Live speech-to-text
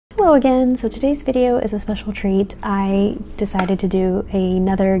Hello again. So today's video is a special treat. I decided to do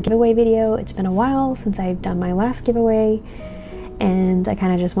another giveaway video. It's been a while since I've done my last giveaway, and I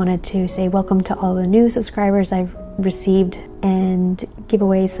kind of just wanted to say welcome to all the new subscribers I've received and give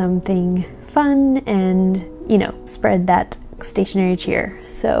away something fun and, you know, spread that stationary cheer.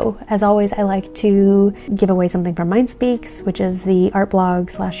 So as always, I like to give away something from Mind Speaks, which is the art blog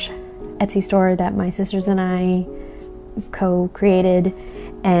 / Etsy store that my sisters and I co-created.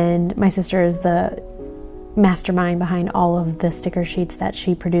 And my sister is the mastermind behind all of the sticker sheets that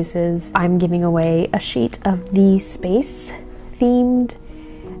she produces. I'm giving away a sheet of the space themed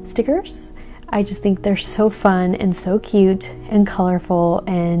stickers. I just think they're so fun and so cute and colorful,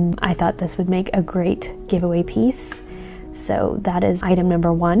 and I thought this would make a great giveaway piece. So that is item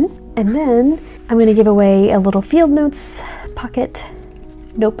number 1. And then I'm going to give away a little field notes pocket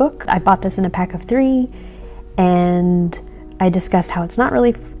notebook. I bought this in a pack of 3, and I discussed how it's not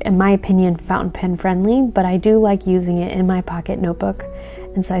really, in my opinion, fountain pen friendly, but I do like using it in my pocket notebook,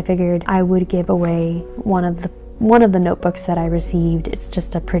 and so I figured I would give away one of the notebooks that I received. It's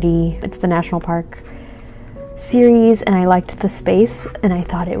just it's the National Park series, and I liked the space, and I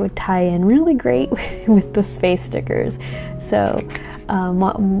thought it would tie in really great with the space stickers. So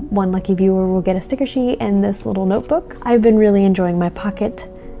one lucky viewer will get a sticker sheet and this little notebook. I've been really enjoying my pocket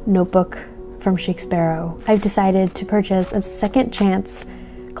notebook from Chic Sparrow. I've decided to purchase a Second Chance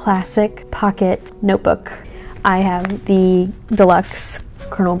Classic Pocket Notebook. I have the Deluxe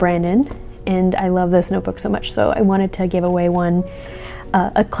Colonel Brandon, and I love this notebook so much, so I wanted to give away one,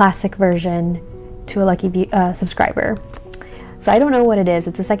 a classic version, to a lucky subscriber. So I don't know what it is.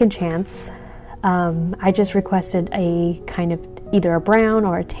 It's a second chance. I just requested a kind of either a brown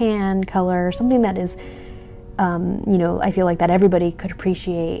or a tan color, something that is you know, I feel like that everybody could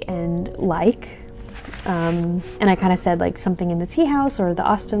appreciate and like. And I kind of said like something in the tea house or the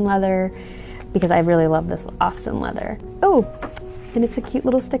Austin leather, because I really love this Austin leather. Oh, and it's a cute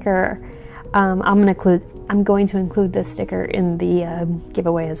little sticker. I'm going to include this sticker in the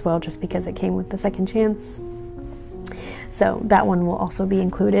giveaway as well, just because it came with the second chance. So that one will also be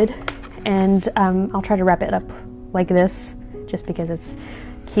included. And I'll try to wrap it up like this, just because it's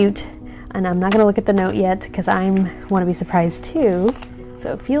cute. And I'm not going to look at the note yet because I want to be surprised too.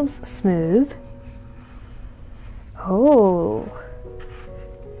 So it feels smooth. Oh,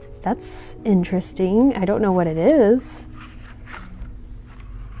 that's interesting. I don't know what it is.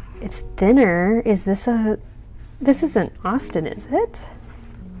 It's thinner. This isn't Austin, is it?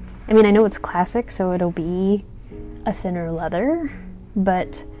 I mean, I know it's classic, so it'll be a thinner leather,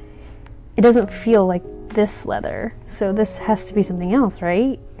 but it doesn't feel like this leather. So this has to be something else,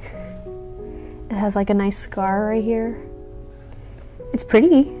 right? It has like a nice scar right here. It's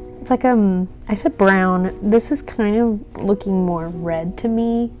pretty. It's like, I said brown. This is kind of looking more red to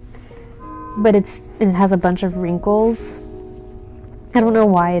me, but it has a bunch of wrinkles. I don't know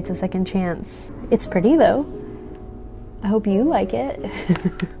why it's a second chance. It's pretty though. I hope you like it.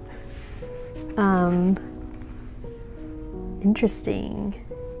 Interesting.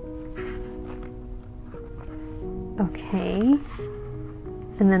 Okay.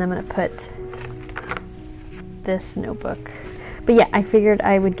 And then I'm gonna put this notebook. But yeah, I figured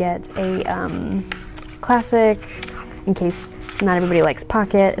I would get a classic, in case not everybody likes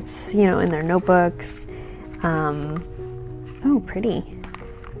pocket. It's, you know, in their notebooks. Oh, pretty.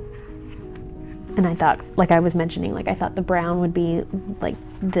 And I thought, like I was mentioning, like I thought the brown would be like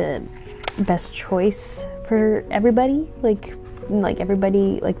the best choice for everybody. Like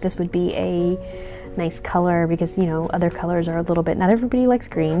everybody, like this would be a nice color, because, you know, other colors are a little bit, not everybody likes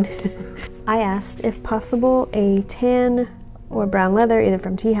green. I asked if possible a tan or brown leather, either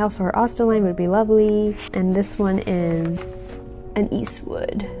from Tea House or Austin line, would be lovely. And this one is an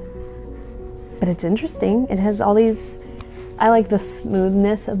Eastwood. But it's interesting. It has all these, I like the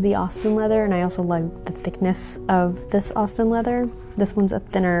smoothness of the Austin leather, and I also like the thickness of this Austin leather. This one's a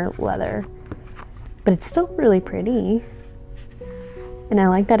thinner leather, but it's still really pretty. And I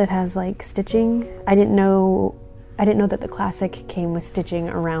like that it has like stitching. I didn't know that the classic came with stitching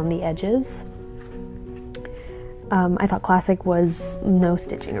around the edges. I thought classic was no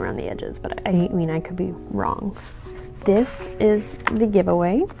stitching around the edges, but I mean, I could be wrong. This is the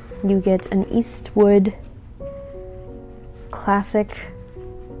giveaway. You get an Eastwood classic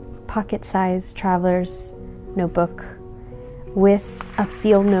pocket-sized traveler's notebook with a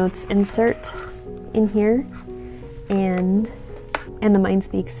field notes insert in here, and the Mind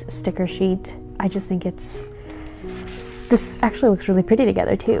Speaks sticker sheet. I just think this actually looks really pretty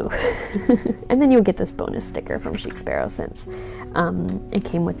together too. And then you'll get this bonus sticker from Chic Sparrow, since it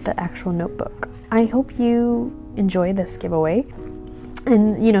came with the actual notebook. I hope you enjoy this giveaway.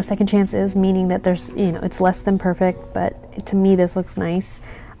 And, you know, second chances, meaning that there's, you know, it's less than perfect, but to me this looks nice.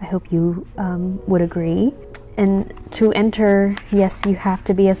 I hope you would agree. And to enter, yes, you have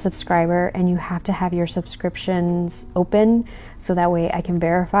to be a subscriber and you have to have your subscriptions open, so that way I can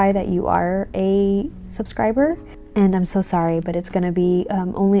verify that you are a subscriber. And I'm so sorry, but it's going to be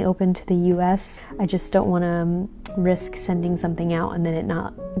only open to the US. I just don't want to risk sending something out and then it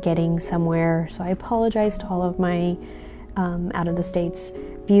not getting somewhere. So I apologize to all of my out of the States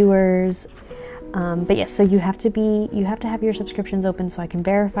viewers. But yes, so you have to have your subscriptions open so I can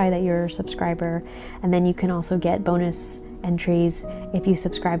verify that you're a subscriber. And then you can also get bonus entries if you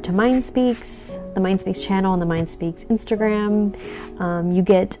subscribe to MindSpeaks, the MindSpeaks channel and the MindSpeaks Instagram. You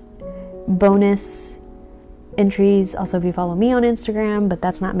get bonus entries also if you follow me on Instagram, but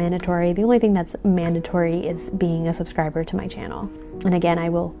that's not mandatory. The only thing that's mandatory is being a subscriber to my channel. And again, I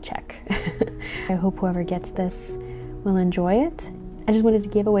will check. I hope whoever gets this will enjoy it. I just wanted to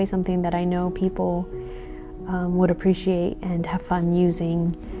give away something that I know people would appreciate and have fun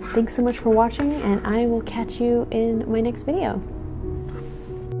using. Thanks so much for watching, and I will catch you in my next video.